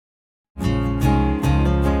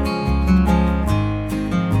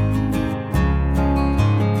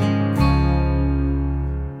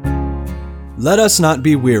Let us not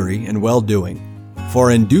be weary in well-doing,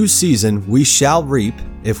 for in due season we shall reap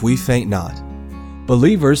if we faint not.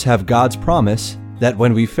 Believers have God's promise that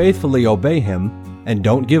when we faithfully obey Him and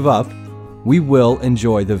don't give up, we will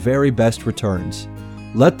enjoy the very best returns.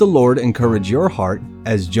 Let the Lord encourage your heart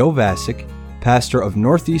as Joe Vasick, pastor of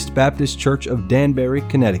Northeast Baptist Church of Danbury,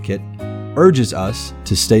 Connecticut, urges us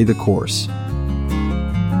to stay the course.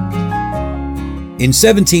 In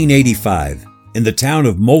 1785, in the town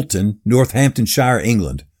of Moulton, Northamptonshire,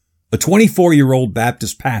 England, a 24-year-old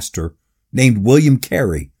Baptist pastor named William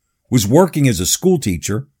Carey was working as a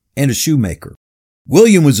schoolteacher and a shoemaker.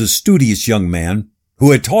 William was a studious young man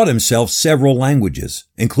who had taught himself several languages,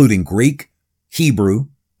 including Greek, Hebrew,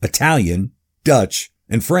 Italian, Dutch,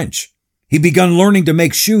 and French. He began learning to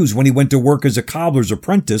make shoes when he went to work as a cobbler's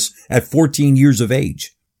apprentice at 14 years of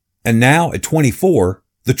age. And now, at 24,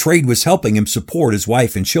 the trade was helping him support his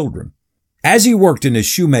wife and children. As he worked in his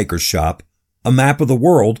shoemaker's shop, a map of the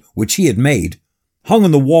world, which he had made, hung on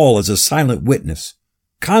the wall as a silent witness,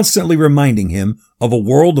 constantly reminding him of a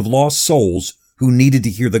world of lost souls who needed to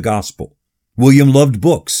hear the gospel. William loved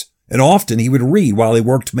books, and often he would read while he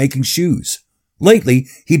worked making shoes. Lately,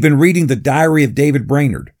 he'd been reading the diary of David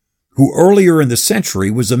Brainerd, who earlier in the century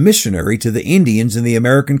was a missionary to the Indians in the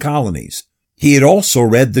American colonies. He had also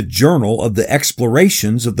read the journal of the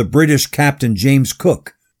explorations of the British Captain James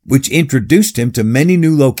Cook, which introduced him to many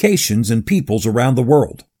new locations and peoples around the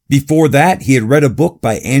world. Before that, he had read a book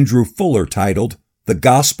by Andrew Fuller titled The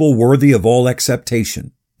Gospel Worthy of All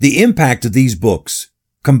Acceptation. The impact of these books,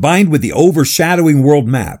 combined with the overshadowing world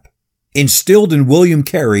map, instilled in William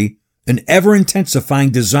Carey an ever-intensifying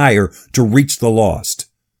desire to reach the lost.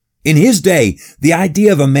 In his day, the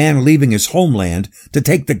idea of a man leaving his homeland to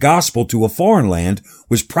take the gospel to a foreign land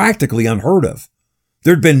was practically unheard of.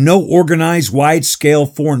 There'd been no organized, wide-scale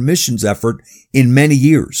foreign missions effort in many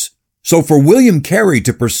years. So for William Carey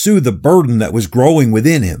to pursue the burden that was growing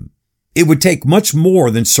within him, it would take much more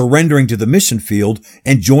than surrendering to the mission field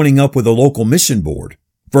and joining up with a local mission board.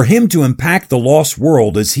 For him to impact the lost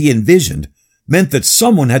world as he envisioned meant that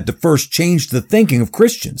someone had to first change the thinking of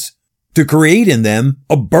Christians, to create in them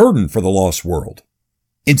a burden for the lost world.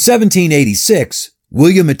 In 1786,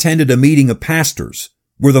 William attended a meeting of pastors,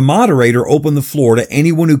 where the moderator opened the floor to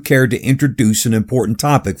anyone who cared to introduce an important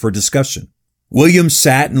topic for discussion. William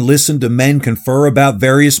sat and listened to men confer about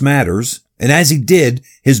various matters, and as he did,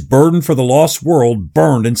 his burden for the lost world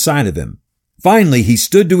burned inside of him. Finally, he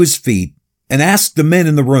stood to his feet and asked the men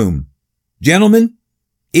in the room, "Gentlemen,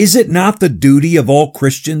 is it not the duty of all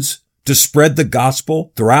Christians to spread the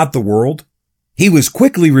gospel throughout the world?" He was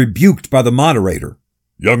quickly rebuked by the moderator.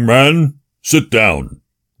 "Young man, sit down.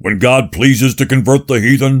 When God pleases to convert the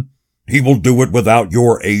heathen, He will do it without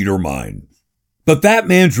your aid or mine." But that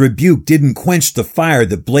man's rebuke didn't quench the fire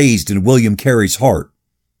that blazed in William Carey's heart.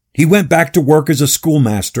 He went back to work as a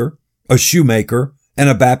schoolmaster, a shoemaker, and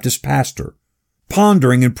a Baptist pastor,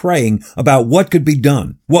 pondering and praying about what could be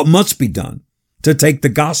done, what must be done, to take the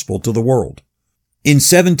gospel to the world. In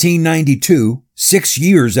 1792, 6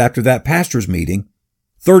 years after that pastor's meeting,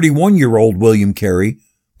 31-year-old William Carey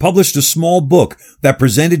published a small book that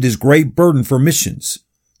presented his great burden for missions.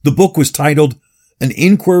 The book was titled An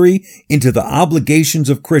Inquiry into the Obligations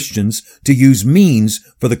of Christians to Use Means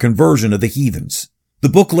for the Conversion of the Heathens. The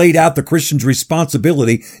book laid out the Christian's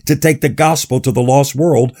responsibility to take the gospel to the lost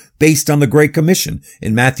world based on the Great Commission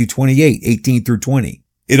in Matthew 28:18 through 20.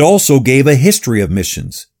 It also gave a history of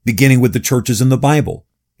missions, beginning with the churches in the Bible.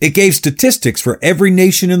 It gave statistics for every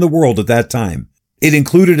nation in the world at that time. It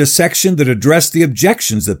included a section that addressed the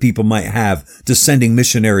objections that people might have to sending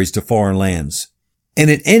missionaries to foreign lands. And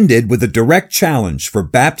it ended with a direct challenge for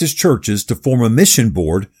Baptist churches to form a mission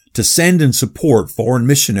board to send and support foreign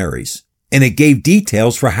missionaries. And it gave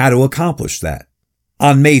details for how to accomplish that.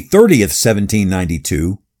 On May 30th,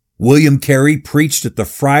 1792, William Carey preached at the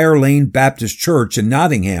Friar Lane Baptist Church in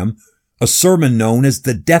Nottingham a sermon known as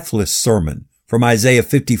the Deathless Sermon from Isaiah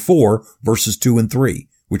 54, verses 2 and 3,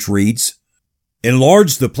 which reads,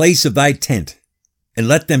 "Enlarge the place of thy tent, and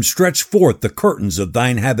let them stretch forth the curtains of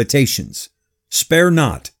thine habitations. Spare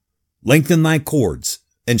not, lengthen thy cords,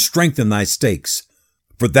 and strengthen thy stakes.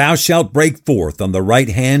 For thou shalt break forth on the right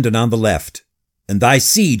hand and on the left, and thy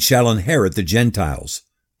seed shall inherit the Gentiles,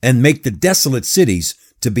 and make the desolate cities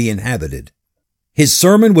to be inhabited." His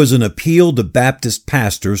sermon was an appeal to Baptist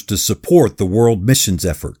pastors to support the world missions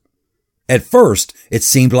effort. At first, it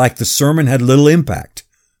seemed like the sermon had little impact,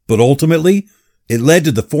 but ultimately, it led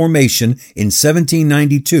to the formation in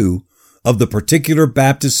 1792 of the Particular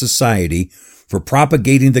Baptist Society for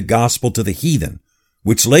propagating the gospel to the heathen,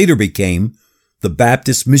 which later became the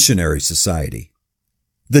Baptist Missionary Society.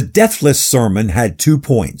 The Deathless sermon had 2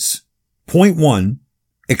 points. Point 1,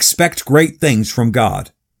 expect great things from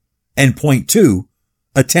God. And point 2,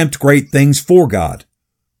 attempt great things for God.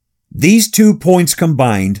 These 2 points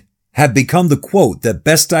combined have become the quote that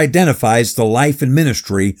best identifies the life and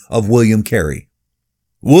ministry of William Carey.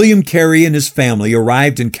 William Carey and his family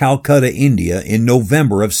arrived in Calcutta, India in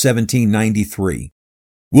November of 1793.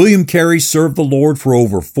 William Carey served the Lord for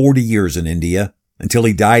over 40 years in India until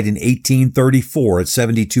he died in 1834 at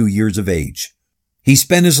 72 years of age. He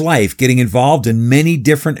spent his life getting involved in many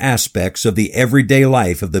different aspects of the everyday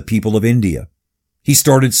life of the people of India. He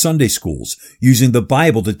started Sunday schools, using the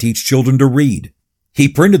Bible to teach children to read. He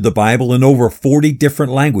printed the Bible in over 40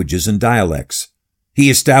 different languages and dialects.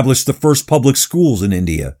 He established the first public schools in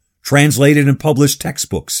India, translated and published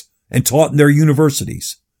textbooks, and taught in their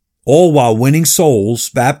universities, all while winning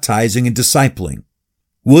souls, baptizing, and discipling.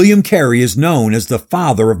 William Carey is known as the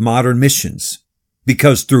father of modern missions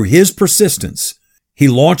because through his persistence, he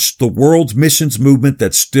launched the world's missions movement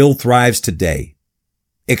that still thrives today.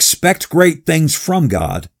 Expect great things from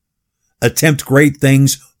God. Attempt great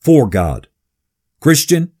things for God.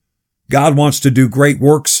 Christian, God wants to do great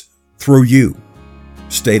works through you.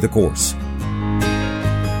 Stay the course.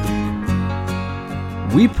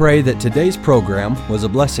 We pray that today's program was a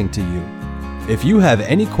blessing to you. If you have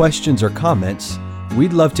any questions or comments,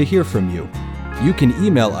 we'd love to hear from you. You can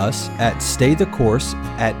email us at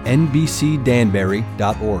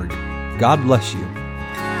staythecourse@nbcdanbury.org. God bless you.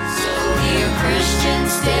 So dear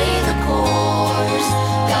Christians, stay